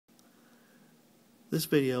This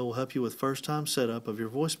video will help you with first-time setup of your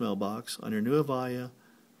voicemail box on your new Avaya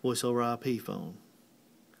Voice over IP phone.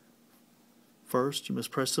 First, you must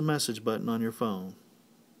press the message button on your phone.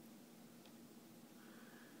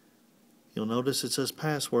 You'll notice it says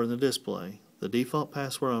password in the display. The default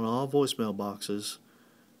password on all voicemail boxes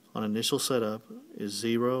on initial setup is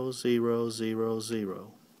 0000.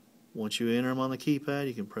 Once you enter them on the keypad,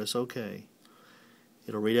 you can press OK.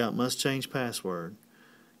 It'll read out must change password.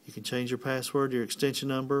 You can change your password to your extension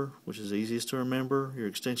number, which is easiest to remember. Your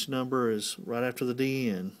extension number is right after the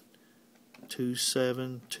DN,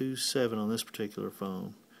 2727 on this particular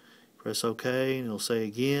phone. Press OK and it'll say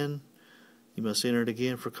again. You must enter it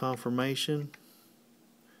again for confirmation.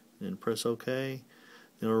 Then press OK.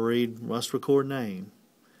 It'll read must record name.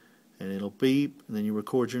 And it'll beep, and then you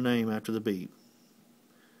record your name after the beep.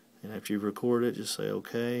 And after you've recorded it, just say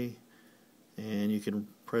OK. And you can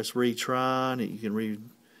press retry, and you can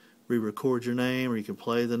re-record your name, or you can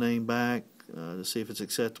play the name back to see if it's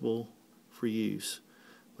acceptable for use.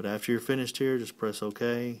 But after you're finished here, just press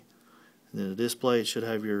OK. And then the display, it should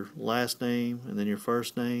have your last name and then your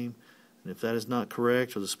first name. And if that is not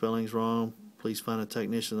correct or the spelling's wrong, please find a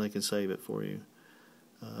technician that can save it for you.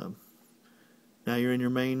 Now you're in your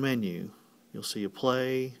main menu. You'll see a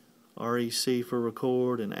play, REC for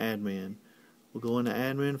record, and admin. We'll go into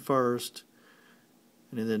admin first.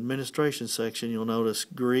 And in the administration section, you'll notice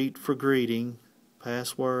greet for greeting,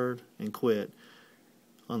 password, and quit.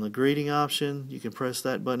 On the greeting option, you can press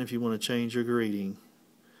that button if you want to change your greeting.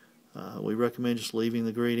 We recommend just leaving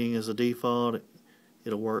the greeting as a default.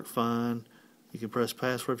 It'll work fine. You can press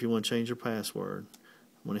password if you want to change your password.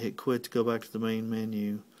 I'm going to hit quit to go back to the main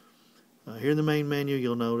menu. Here in the main menu,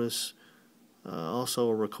 you'll notice also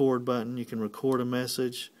a record button. You can record a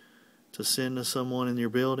message to send to someone in your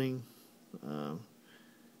building.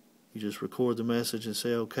 You just record the message and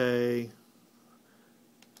say OK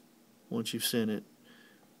once you've sent it.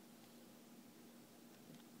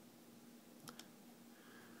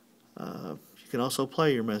 You can also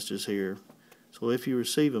play your messages here. So if you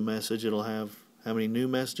receive a message, it'll have how many new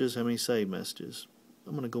messages, how many saved messages.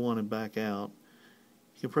 I'm going to go on and back out.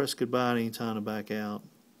 You can press goodbye at any time to back out.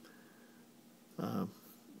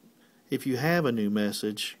 If you have a new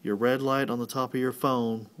message, your red light on the top of your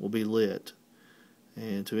phone will be lit.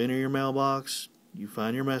 And to enter your mailbox, you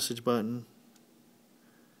find your message button,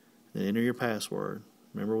 then enter your password.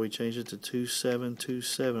 Remember, we changed it to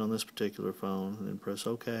 2727 on this particular phone, and then press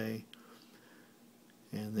OK.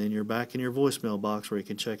 And then you're back in your voicemail box where you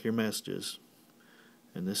can check your messages.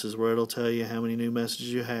 And this is where it'll tell you how many new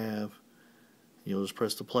messages you have. You'll just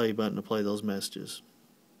press the play button to play those messages.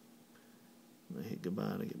 I hit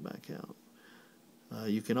goodbye to get back out.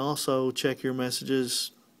 You can also check your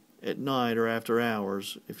messages at night or after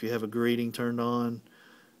hours. If you have a greeting turned on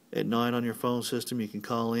at night on your phone system, you can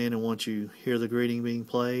call in, and once you hear the greeting being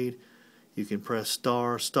played, you can press **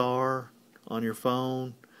 on your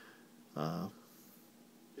phone, and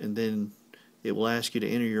then it will ask you to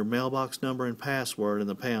enter your mailbox number and password and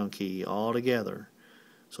the # key all together.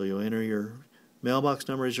 So you'll enter your mailbox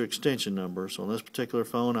number as your extension number. So on this particular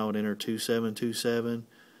phone, I would enter 2727,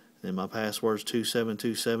 and my password is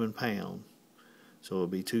 2727 #. So it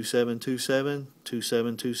would be 2727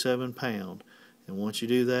 2727 #. And once you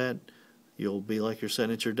do that, you'll be like you're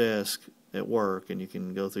sitting at your desk at work, and you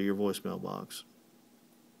can go through your voicemail box.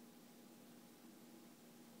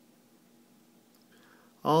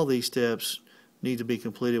 All these steps need to be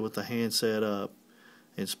completed with the handset up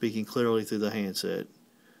and speaking clearly through the handset.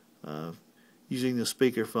 Using the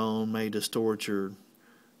speakerphone may distort your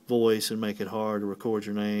voice and make it hard to record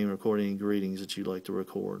your name, record any greetings that you'd like to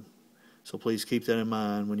record. So please keep that in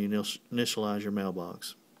mind when you initialize your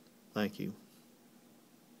mailbox. Thank you.